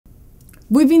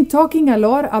We've been talking a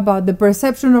lot about the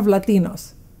perception of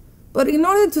Latinos. But in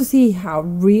order to see how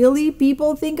really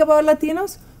people think about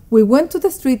Latinos, we went to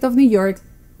the street of New York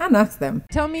and asked them.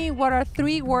 Tell me, what are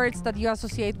 3 words that you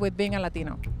associate with being a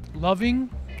Latino? Loving,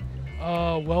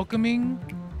 welcoming,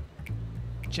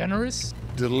 generous.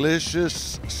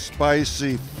 Delicious,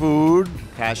 spicy food.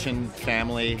 Passion,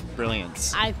 family,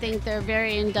 brilliance. I think they're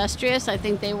very industrious. I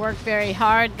think they work very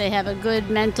hard. They have a good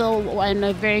mental and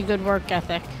a very good work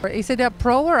ethic. Is it a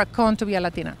pro or a con to be a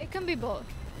Latina? It can be both.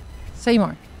 Say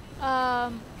more.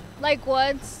 Like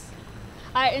once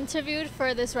I interviewed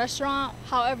for this restaurant,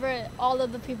 however, all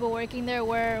of the people working there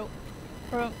were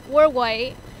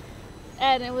white,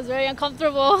 and it was very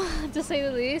uncomfortable to say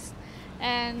the least.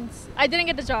 And I didn't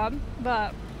get the job,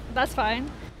 but that's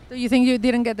fine. Do you think you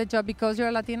didn't get the job because you're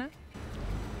a Latina?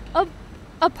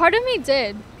 A part of me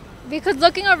did, because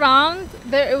looking around,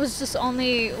 it was just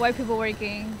only white people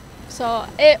working. So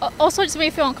it also just made me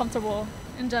feel uncomfortable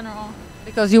in general.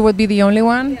 Because you would be the only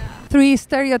one? Yeah. 3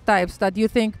 stereotypes that you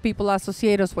think people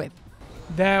associate us with.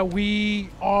 That we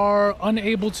are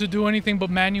unable to do anything but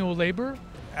manual labor.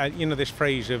 This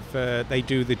phrase of they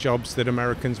do the jobs that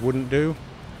Americans wouldn't do.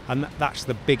 And that's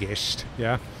the biggest,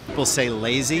 yeah. People say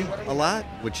lazy a lot,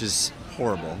 which is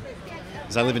horrible.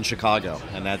 Because I live in Chicago,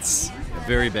 and that's a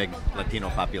very big Latino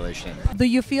population. Do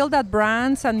you feel that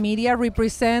brands and media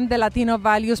represent the Latino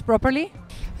values properly?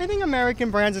 I think American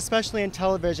brands, especially in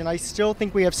television, I still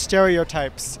think we have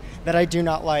stereotypes that I do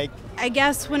not like. I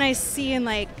guess when I see in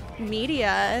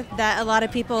media that a lot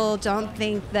of people don't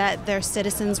think that they're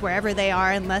citizens wherever they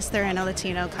are unless they're in a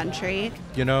Latino country.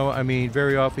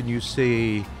 Very often you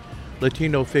see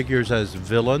Latino figures as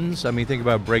villains. Think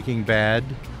about Breaking Bad,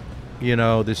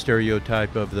 the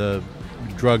stereotype of the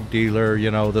drug dealer,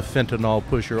 the fentanyl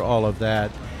pusher, all of that.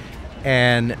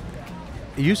 And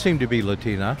you seem to be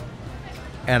Latina,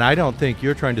 and I don't think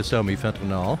you're trying to sell me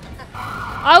fentanyl.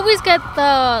 I always get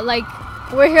the,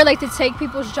 we're here to take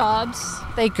people's jobs.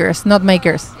 Takers, not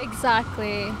makers.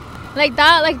 Exactly.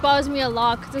 That bothers me a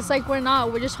lot, because it's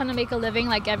we're just trying to make a living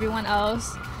like everyone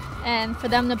else. And for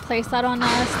them to place that on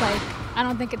us, I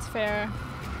don't think it's fair.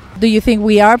 Do you think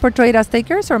we are portrayed as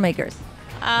takers or makers?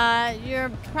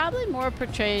 You're probably more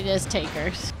portrayed as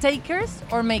takers. Takers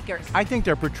or makers? I think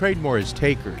they're portrayed more as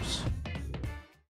takers.